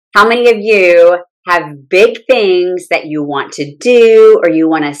How many of you have big things that you want to do or you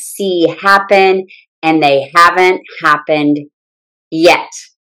want to see happen and they haven't happened yet?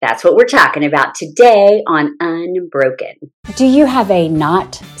 That's what we're talking about today on Unbroken. Do you have a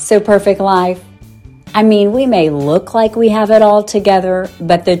not so perfect life? I mean, we may look like we have it all together,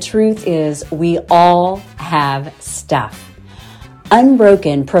 but the truth is we all have stuff.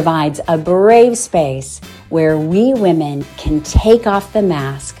 Unbroken provides a brave space where we women can take off the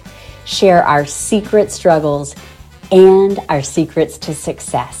mask, share our secret struggles, and our secrets to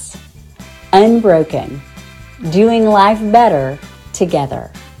success. Unbroken, doing life better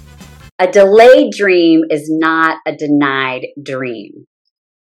together. A delayed dream is not a denied dream.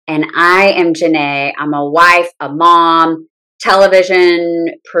 And I am Janae. I'm a wife, a mom, television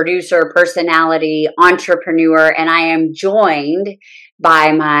producer, personality, entrepreneur, and I am joined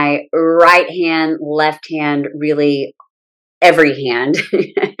by my right hand, left hand, really every hand,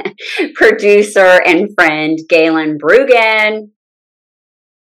 producer and friend, Galen Brugan.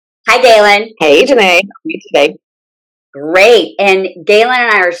 Hi, Galen. Hey, Janae. How are you today? Great. And Galen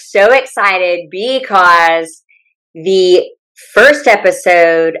and I are so excited because the first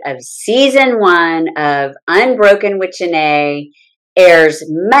episode of season 1 of Unbroken with Janae airs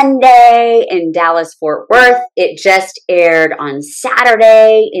Monday in Dallas, Fort Worth. It just aired on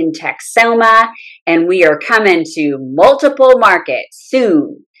Saturday in Texoma, and we are coming to multiple markets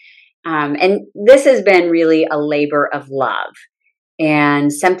soon. And this has been really a labor of love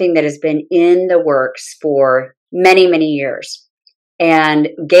and something that has been in the works for many, many years. And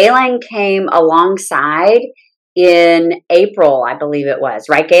Galen came alongside in April, I believe it was.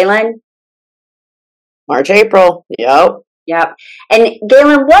 Right, Galen? March, April. Yep. And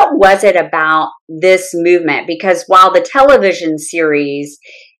Galen, what was it about this movement? Because while the television series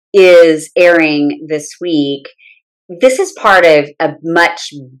is airing this week, this is part of a much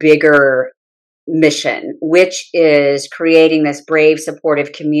bigger mission, which is creating this brave,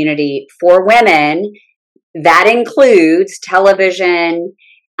 supportive community for women. That includes television,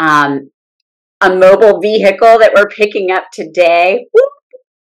 a mobile vehicle that we're picking up today,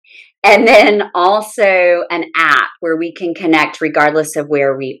 and then also an app where we can connect regardless of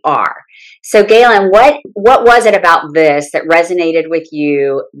where we are. So, Galen, what was it about this that resonated with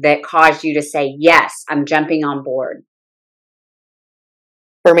you that caused you to say, yes, I'm jumping on board?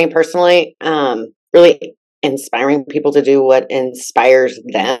 For me personally, really inspiring people to do what inspires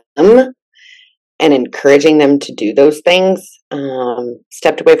them and encouraging them to do those things.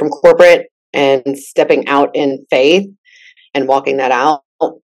 Stepped away from corporate and stepping out in faith and walking that out.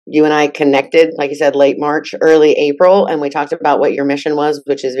 You and I connected, like you said, late March, early April, and we talked about what your mission was,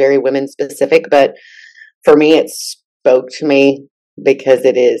 which is very women specific. But for me, it spoke to me because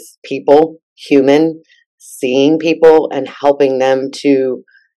it is people, human, seeing people and helping them to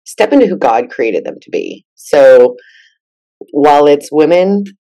step into who God created them to be. So while it's women,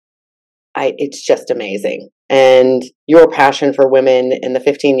 it's just amazing. And your passion for women in the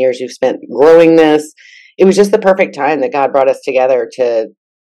 15 years you've spent growing this, it was just the perfect time that God brought us together to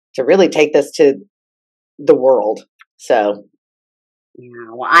really take this to the world. So, yeah,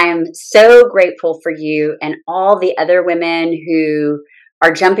 well, I am so grateful for you and all the other women who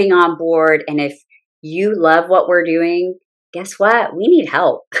are jumping on board. And if you love what we're doing, guess what? We need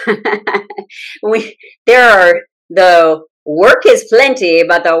help. The work is plenty,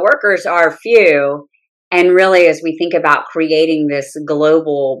 but the workers are few. And really, as we think about creating this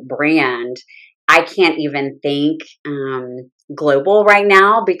global brand, I can't even think global right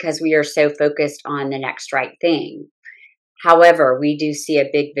now because we are so focused on the next right thing. However, we do see a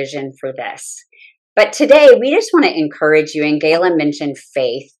big vision for this. But today, we just want to encourage you, and Galen mentioned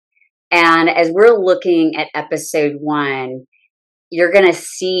faith. And as we're looking at episode 1, you're going to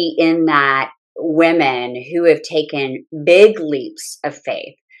see in that women who have taken big leaps of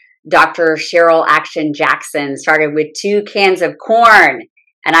faith. Dr. Cheryl Action Jackson started with 2 cans of corn.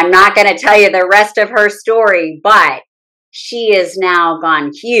 And I'm not going to tell you the rest of her story, but she is now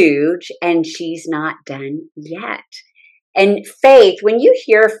gone huge and she's not done yet. And faith, when you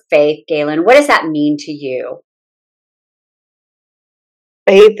hear faith, Galen, what does that mean to you?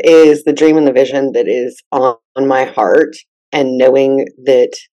 Faith is the dream and the vision that is on my heart, and knowing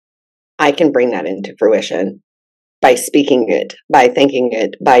that I can bring that into fruition by speaking it, by thinking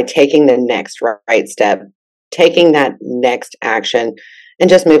it, by taking the next right step, taking that next action, and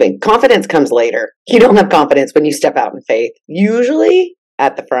just moving. Confidence comes later. You don't have confidence when you step out in faith, usually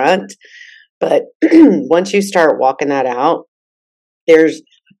at the front. But once you start walking that out, there's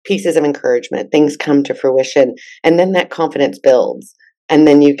pieces of encouragement. Things come to fruition, and then that confidence builds. And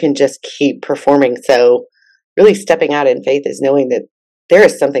then you can just keep performing. So really stepping out in faith is knowing that there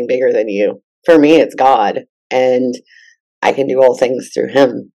is something bigger than you. For me, it's God, and I can do all things through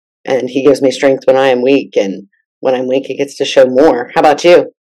him. And he gives me strength when I am weak. And when I'm weak, he gets to show more. How about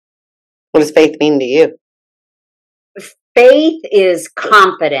you? What does faith mean to you? Faith is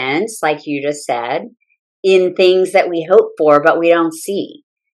confidence, like you just said, in things that we hope for, but we don't see.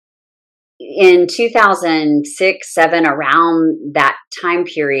 In 2006, 7, around that time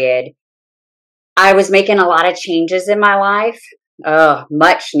period, I was making a lot of changes in my life. Oh,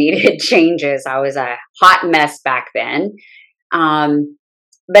 much needed changes. I was a hot mess back then.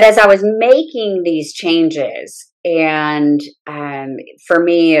 But as I was making these changes, and for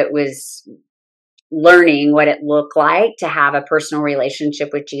me, it was learning what it looked like to have a personal relationship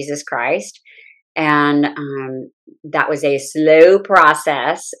with Jesus Christ. And that was a slow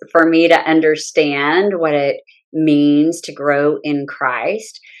process for me to understand what it means to grow in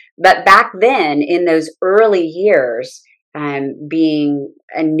Christ. But back then, in those early years, being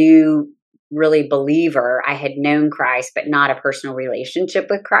a new, really believer, I had known Christ, but not a personal relationship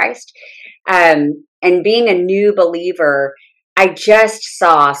with Christ. And being a new believer, I just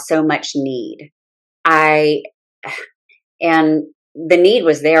saw so much need. And the need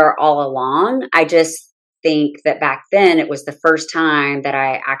was there all along. I just think that back then it was the first time that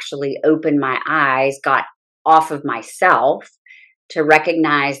I actually opened my eyes, got off of myself to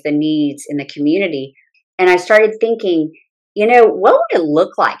recognize the needs in the community. And I started thinking, what would it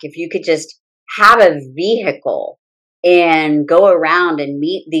look like if you could just have a vehicle and go around and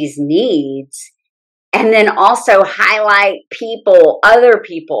meet these needs, and then also highlight other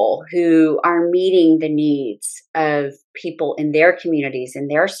people who are meeting the needs of people in their communities, in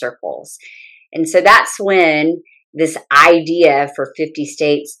their circles. And so that's when this idea for 50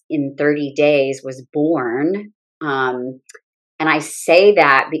 states in 30 days was born. And I say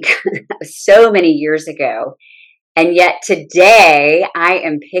that because that was so many years ago. And yet today I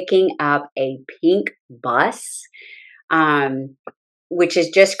am picking up a pink bus, which is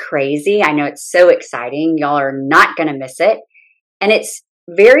just crazy. I know it's so exciting. Y'all are not going to miss it. And it's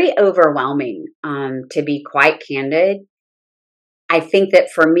very overwhelming, to be quite candid. I think that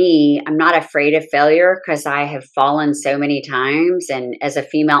for me, I'm not afraid of failure because I have fallen so many times. And as a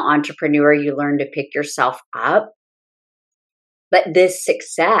female entrepreneur, you learn to pick yourself up. But this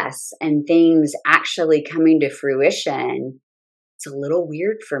success and things actually coming to fruition, it's a little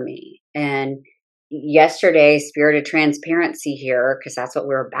weird for me. And yesterday, Spirit of Transparency here, because that's what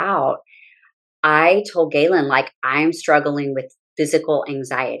we're about, I told Galen, I'm struggling with physical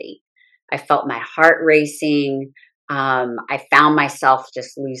anxiety. I felt my heart racing. I found myself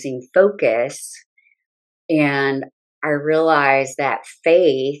just losing focus. And I realized that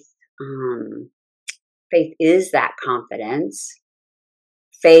faith is that confidence.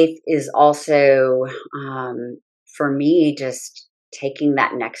 Faith is also, for me, just taking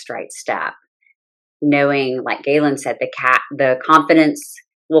that next right step. Knowing, like Galen said, the confidence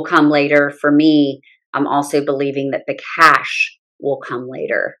will come later. For me, I'm also believing that the cash will come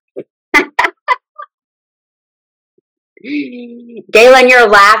later. Galen, you're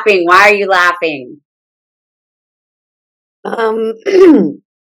laughing. Why are you laughing?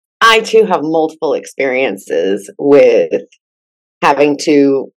 I too have multiple experiences with having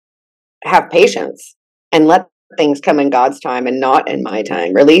to have patience and let things come in God's time and not in my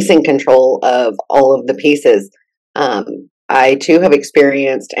time, releasing control of all of the pieces. I too have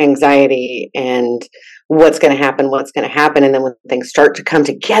experienced anxiety and what's going to happen. And then when things start to come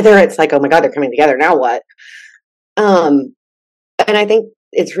together, it's like, oh my God, they're coming together. Now what? And I think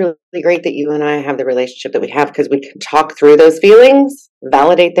it's really great that you and I have the relationship that we have, because we can talk through those feelings,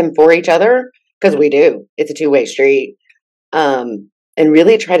 validate them for each other, because we do. It's a two-way street. And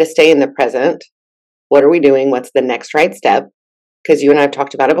really try to stay in the present. What are we doing? What's the next right step? Because you and I have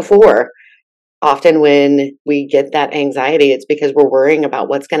talked about it before. Often when we get that anxiety, it's because we're worrying about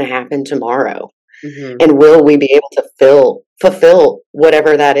what's going to happen tomorrow. Mm-hmm. And will we be able to fulfill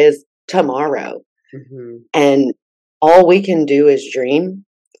whatever that is tomorrow? Mm-hmm. And all we can do is dream,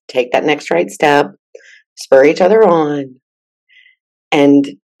 take that next right step, spur each other on, and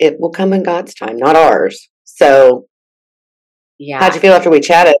it will come in God's time, not ours. So, yeah. How'd you feel after we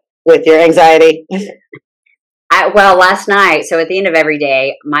chatted with your anxiety? Well, last night, so at the end of every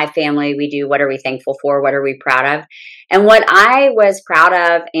day, my family, we do what are we thankful for? What are we proud of? And what I was proud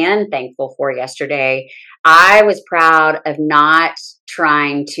of and thankful for yesterday, I was proud of not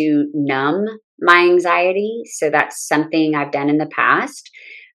trying to numb my anxiety. So that's something I've done in the past,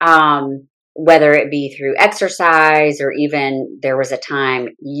 whether it be through exercise or even there was a time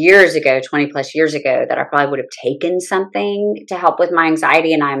years ago, 20 plus years ago, that I probably would have taken something to help with my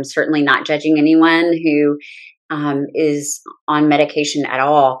anxiety. And I'm certainly not judging anyone who is on medication at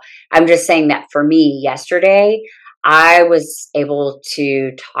all. I'm just saying that for me yesterday, I was able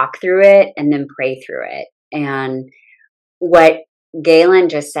to talk through it and then pray through it. And what Galen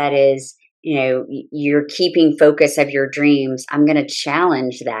just said is, you're keeping focus of your dreams. I'm going to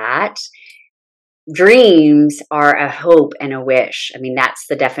challenge that. Dreams are a hope and a wish. I mean, that's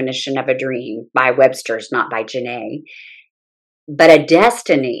the definition of a dream by Webster's, not by Janae. But a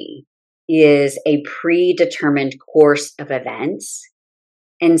destiny is a predetermined course of events.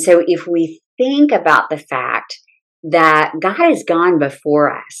 And so if we think about the fact that God has gone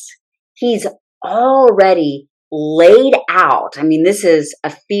before us, He's already laid out. I mean, this is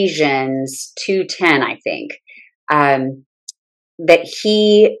Ephesians 2:10, I think, that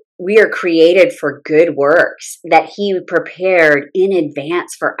we are created for good works that He prepared in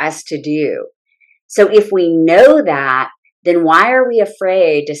advance for us to do. So if we know that, then why are we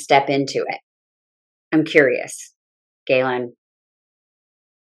afraid to step into it? I'm curious, Galen.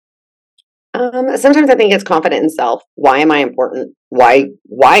 Sometimes I think it's confident in self. Why am I important? Why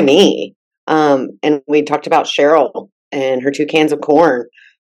me? And we talked about Cheryl and her 2 cans of corn.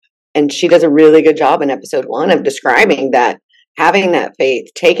 And she does a really good job in episode 1 of describing that, having that faith,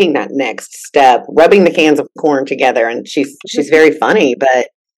 taking that next step, rubbing the cans of corn together. And she's very funny, but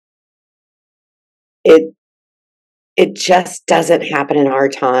it just doesn't happen in our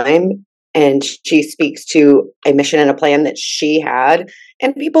time. And she speaks to a mission and a plan that she had,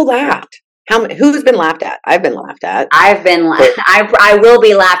 and people laughed. Who's been laughed at? I've been laughed at. I will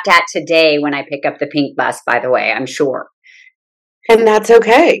be laughed at today when I pick up the pink bus, by the way, I'm sure. And that's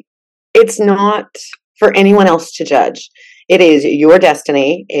okay. It's not for anyone else to judge. It is your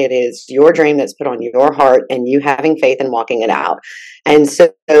destiny. It is your dream that's put on your heart, and you having faith and walking it out. And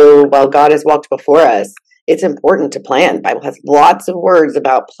so while God has walked before us, it's important to plan. The Bible has lots of words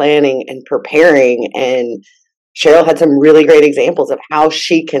about planning and preparing, and Cheryl had some really great examples of how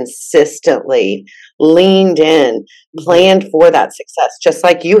she consistently leaned in, planned for that success, just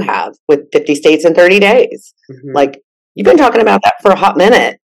like you have with 50 states in 30 days. Mm-hmm. Like, you've been talking about that for a hot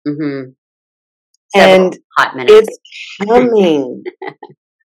minute. Mm-hmm. And hot minutes. It's coming.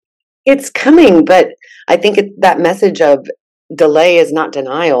 It's coming, but I think that message of delay is not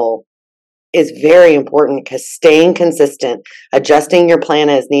denial is very important, because staying consistent, adjusting your plan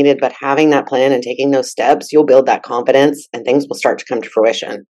as needed, but having that plan and taking those steps, you'll build that confidence and things will start to come to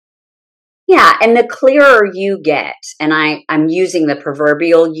fruition. Yeah, and the clearer you get, and I'm using the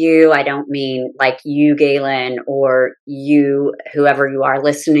proverbial you, I don't mean like you, Galen, or you, whoever you are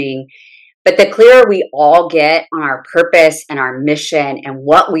listening, but the clearer we all get on our purpose and our mission and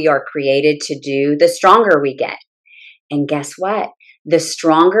what we are created to do, the stronger we get. And guess what? The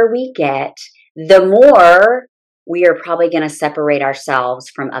stronger we get, the more we are probably going to separate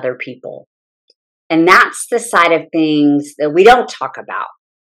ourselves from other people. And that's the side of things that we don't talk about.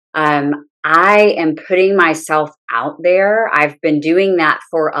 I am putting myself out there. I've been doing that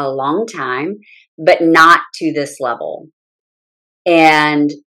for a long time, but not to this level. And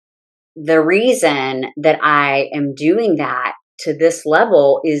the reason that I am doing that to this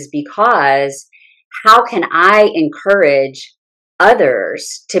level is because how can I encourage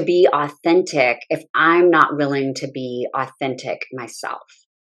others to be authentic if I'm not willing to be authentic myself?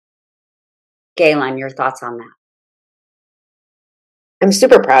 Galen, your thoughts on that? I'm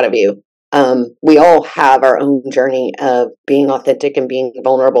super proud of you. We all have our own journey of being authentic and being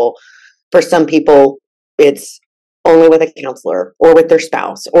vulnerable. For some people, it's only with a counselor or with their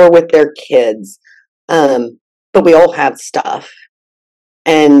spouse or with their kids. But we all have stuff.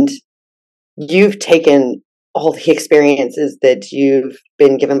 And you've taken all the experiences that you've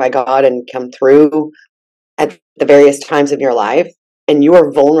been given by God and come through at the various times of your life, and you are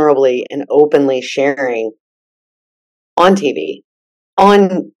vulnerably and openly sharing on TV,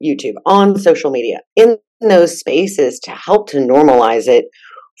 on YouTube, on social media, in those spaces to help to normalize it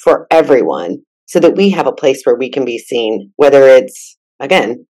for everyone, so that we have a place where we can be seen, whether it's,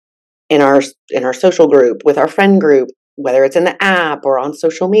 again, in our social group, with our friend group, whether it's in the app or on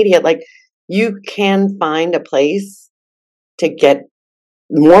social media. Like, you can find a place to get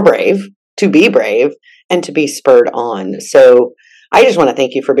more brave, to be brave, and to be spurred on. So I just want to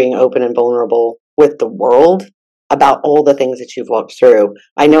thank you for being open and vulnerable with the world about all the things that you've walked through.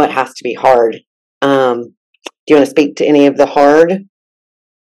 I know it has to be hard. Do you want to speak to any of the hard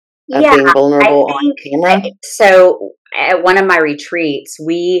of being vulnerable on camera? So at one of my retreats,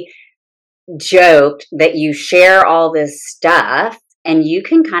 we joked that you share all this stuff and you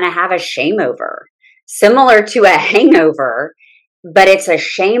can kind of have a shame over, similar to a hangover, but it's a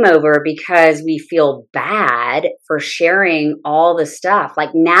shame over because we feel bad for sharing all the stuff. Like,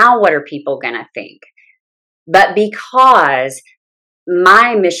 now what are people going to think? But because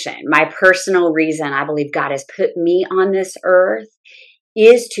my mission, my personal reason I believe God has put me on this earth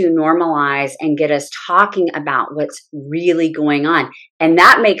is to normalize and get us talking about what's really going on. And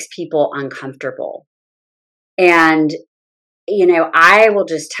that makes people uncomfortable. And, I will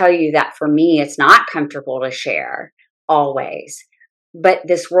just tell you that for me, it's not comfortable to share always. But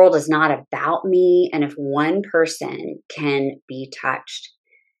this world is not about me. And if one person can be touched,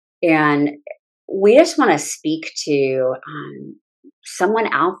 and we just want to speak to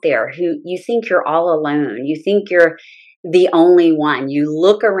someone out there who you think you're all alone. You think you're the only one. You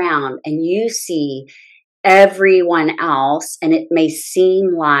look around and you see everyone else, and it may seem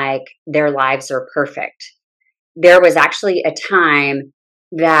like their lives are perfect. There was actually a time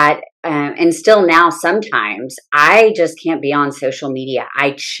that, and still now sometimes, I just can't be on social media.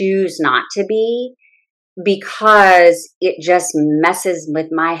 I choose not to be because it just messes with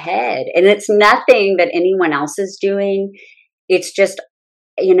my head. And it's nothing that anyone else is doing. It's just,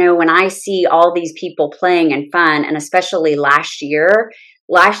 when I see all these people playing and fun, and especially last year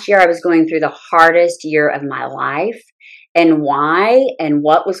I was going through the hardest year of my life. And why and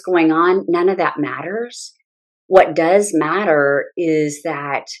what was going on, none of that matters. What does matter is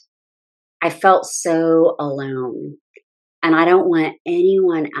that I felt so alone. And I don't want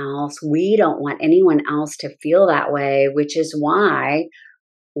anyone else, we don't want anyone else to feel that way, which is why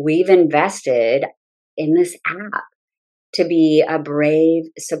we've invested in this app to be a brave,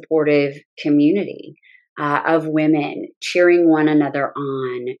 supportive community of women cheering one another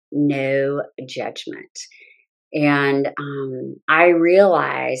on, no judgment. And I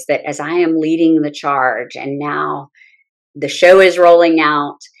realize that as I am leading the charge, and now the show is rolling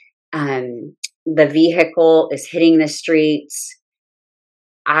out, the vehicle is hitting the streets,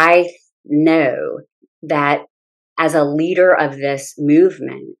 I know that as a leader of this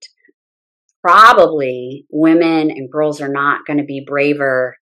movement, probably women and girls are not going to be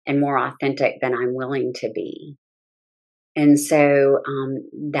braver and more authentic than I'm willing to be. And so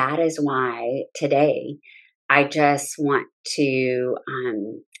that is why today I just want to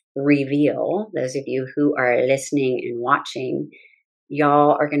reveal, those of you who are listening and watching,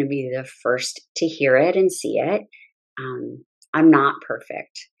 y'all are going to be the first to hear it and see it. I'm not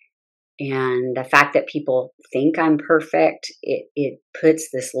perfect. And the fact that people think I'm perfect, it puts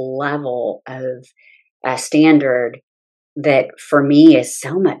this level of a standard that for me is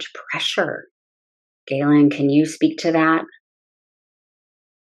so much pressure. Galen, can you speak to that?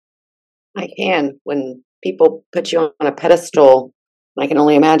 I can. When people put you on a pedestal, I can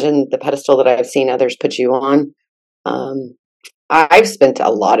only imagine the pedestal that I've seen others put you on. I've spent a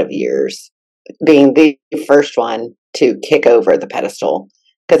lot of years being the first one to kick over the pedestal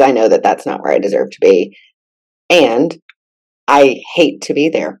because I know that that's not where I deserve to be. And I hate to be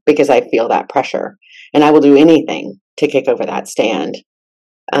there because I feel that pressure, and I will do anything to kick over that stand.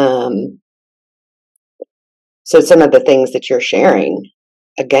 So some of the things that you're sharing,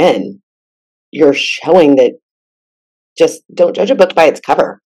 again, you're showing that just don't judge a book by its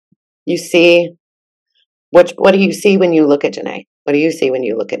cover. You see, what do you see when you look at Janae? What do you see when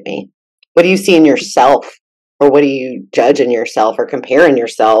you look at me? What do you see in yourself? Or what do you judge in yourself or compare in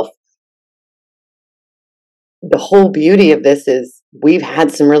yourself? The whole beauty of this is we've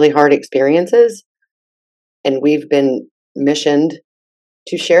had some really hard experiences, and we've been missioned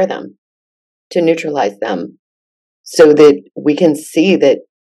to share them, to neutralize them, so that we can see that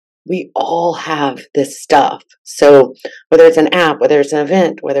we all have this stuff. So whether it's an app, whether it's an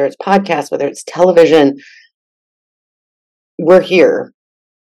event, whether it's podcast, whether it's television, we're here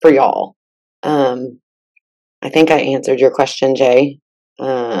for y'all. I think I answered your question, Jay.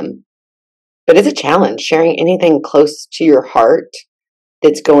 But it's a challenge sharing anything close to your heart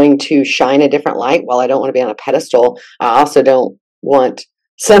that's going to shine a different light. While I don't want to be on a pedestal, I also don't want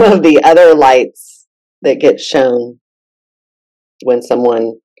some of the other lights that get shown when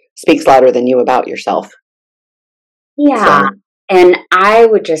someone speaks louder than you about yourself. Yeah. So. And I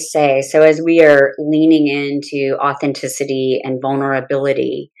would just say, so as we are leaning into authenticity and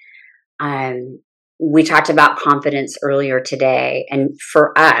vulnerability, we talked about confidence earlier today. And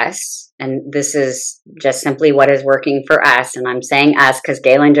for us, and this is just simply what is working for us, and I'm saying us because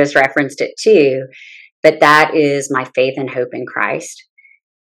Galen just referenced it too, but that is my faith and hope in Christ.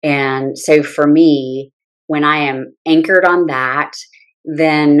 And so for me, when I am anchored on that,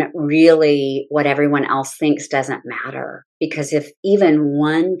 then really what everyone else thinks doesn't matter. Because if even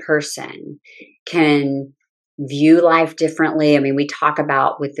one person can view life differently, I mean, we talk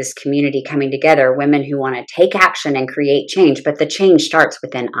about with this community coming together, women who want to take action and create change, but the change starts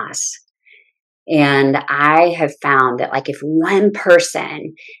within us. And I have found that like if one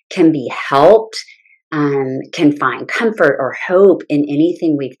person can be helped, can find comfort or hope in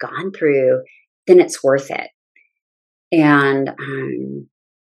anything we've gone through, then it's worth it. And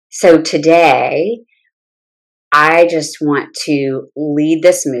so today, I just want to lead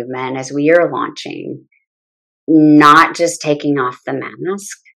this movement as we are launching, not just taking off the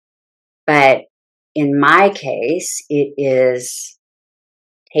mask, but in my case, it is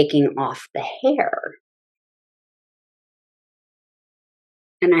taking off the hair.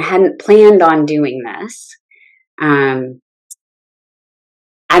 And I hadn't planned on doing this.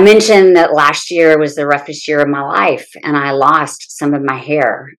 I mentioned that last year was the roughest year of my life, and I lost some of my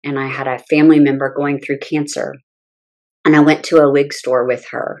hair, and I had a family member going through cancer. And I went to a wig store with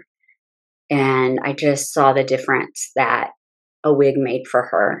her, and I just saw the difference that a wig made for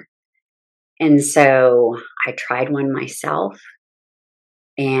her. And so I tried one myself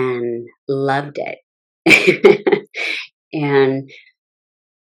and loved it. And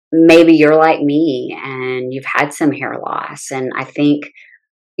maybe you're like me and you've had some hair loss. And I think,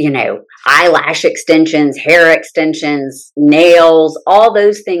 eyelash extensions, hair extensions, nails, all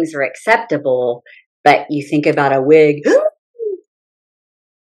those things are acceptable. But you think about a wig.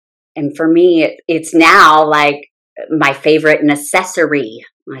 And for me, it's now like my favorite necessary.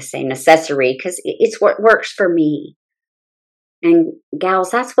 I say necessary because it's what works for me. And gals,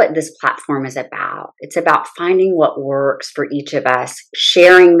 that's what this platform is about. It's about finding what works for each of us,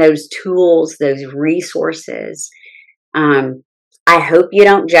 sharing those tools, those resources. I hope you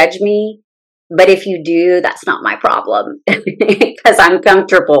don't judge me, but if you do, that's not my problem because I'm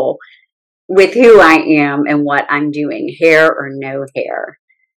comfortable with who I am and what I'm doing, hair or no hair.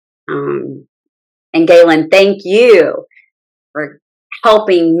 And Galen, thank you for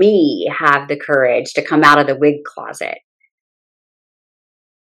helping me have the courage to come out of the wig closet.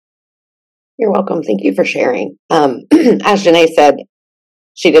 You're welcome. Thank you for sharing. As Janae said,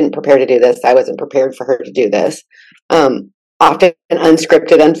 she didn't prepare to do this. I wasn't prepared for her to do this. Often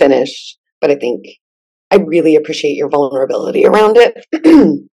unscripted, unfinished, but I think I really appreciate your vulnerability around it.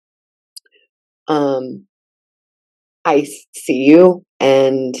 I see you,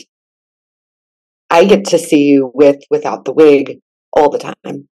 and I get to see you without the wig all the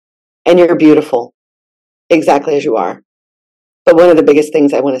time. And you're beautiful, exactly as you are. But one of the biggest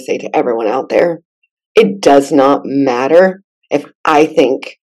things I want to say to everyone out there, it does not matter if I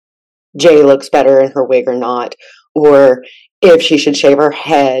think Jay looks better in her wig or not, or if she should shave her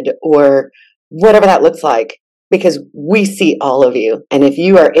head, or whatever that looks like, because we see all of you. And if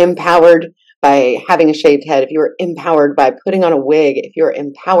you are empowered by having a shaved head, if you are empowered by putting on a wig, if you're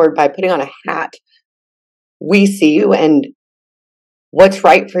empowered by putting on a hat, we see you, and what's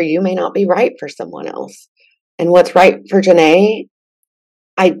right for you may not be right for someone else. And what's right for Janae,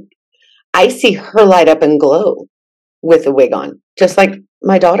 I see her light up and glow with a wig on, just like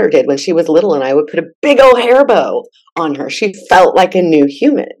my daughter did when she was little, and I would put a big old hair bow on her. She felt like a new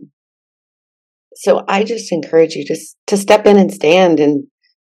human. So I just encourage you to step in and stand in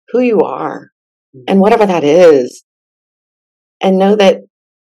who you are and whatever that is. And know that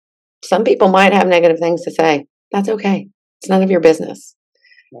some people might have negative things to say. That's okay. It's none of your business.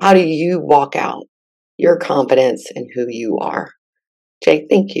 How do you walk out your confidence in who you are? Jay,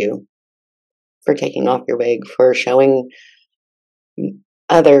 thank you for taking off your wig, for showing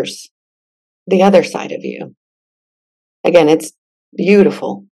others the other side of you. Again, it's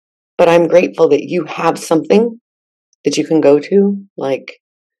beautiful, but I'm grateful that you have something that you can go to, like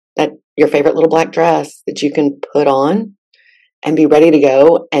that your favorite little black dress that you can put on and be ready to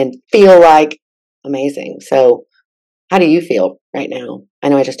go and feel like amazing. So how do you feel right now? I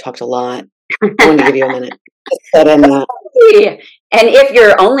know I just talked a lot. I wanted to give you a minute. And if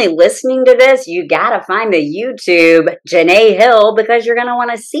you're only listening to this, you got to find the YouTube Janae Hill, because you're going to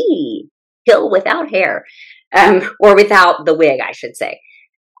want to see Hill without hair, or without the wig, I should say,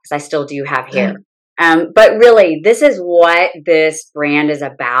 because I still do have hair. But really, this is what this brand is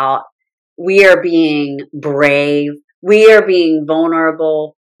about. We are being brave. We are being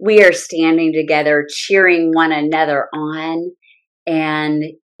vulnerable. We are standing together, cheering one another on. And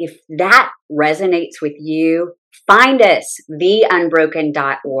if that resonates with you, find us,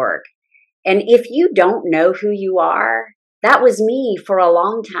 theunbroken.org. And if you don't know who you are, that was me for a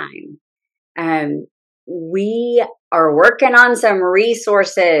long time. We are working on some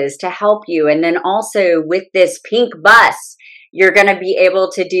resources to help you. And then also with this pink bus, you're going to be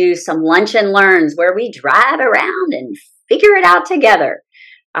able to do some lunch and learns where we drive around and figure it out together.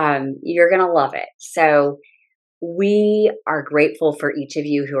 You're going to love it. So we are grateful for each of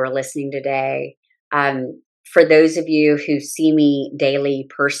you who are listening today. For those of you who see me daily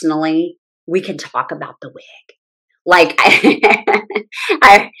personally, we can talk about the wig. Like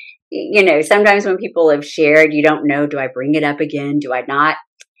sometimes when people have shared, you don't know, do I bring it up again? Do I not?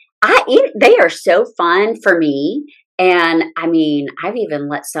 They are so fun for me. And I mean, I've even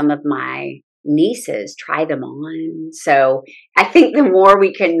let some of my nieces try them on. So I think the more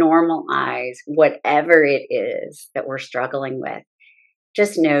we can normalize whatever it is that we're struggling with,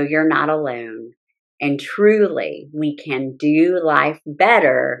 just know you're not alone. And truly, we can do life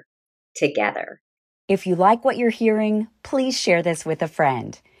better together. If you like what you're hearing, please share this with a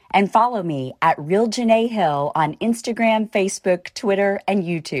friend. And follow me at Real Janae Hill on Instagram, Facebook, Twitter, and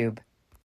YouTube.